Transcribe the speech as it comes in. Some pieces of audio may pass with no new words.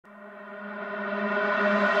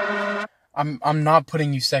I'm not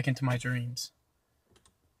putting you second to my dreams.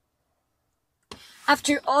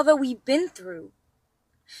 After all that we've been through,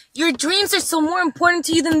 your dreams are still more important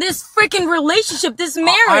to you than this freaking relationship, this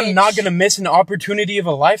marriage. I'm not gonna miss an opportunity of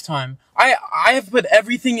a lifetime. I have put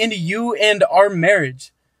everything into you and our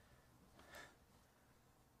marriage.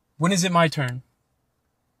 When is it my turn?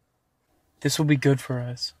 This will be good for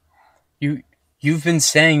us. You've been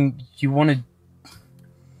saying you want to...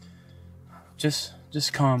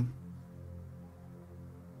 Just come.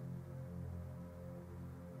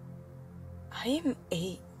 I am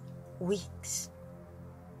 8 weeks.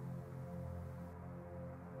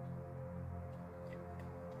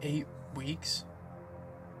 8 weeks?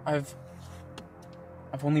 I've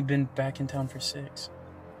only been back in town for 6.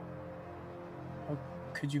 How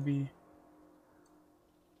could you be...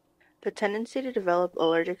 The tendency to develop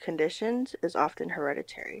allergic conditions is often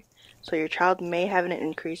hereditary, so your child may have an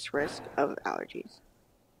increased risk of allergies.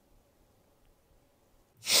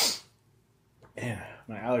 Yeah,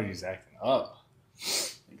 my allergies acting up.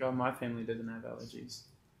 Thank God my family doesn't have allergies.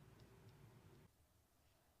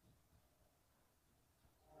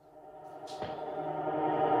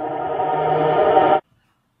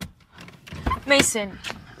 Mason!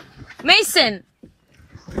 Mason!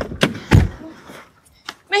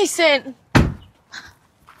 Mason!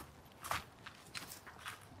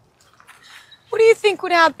 What do you think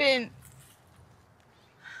would happen?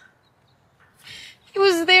 He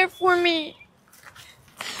was there for me.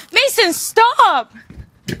 Mason, stop!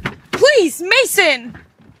 Please, Mason!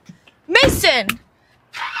 Mason!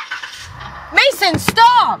 Mason,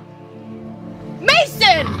 stop!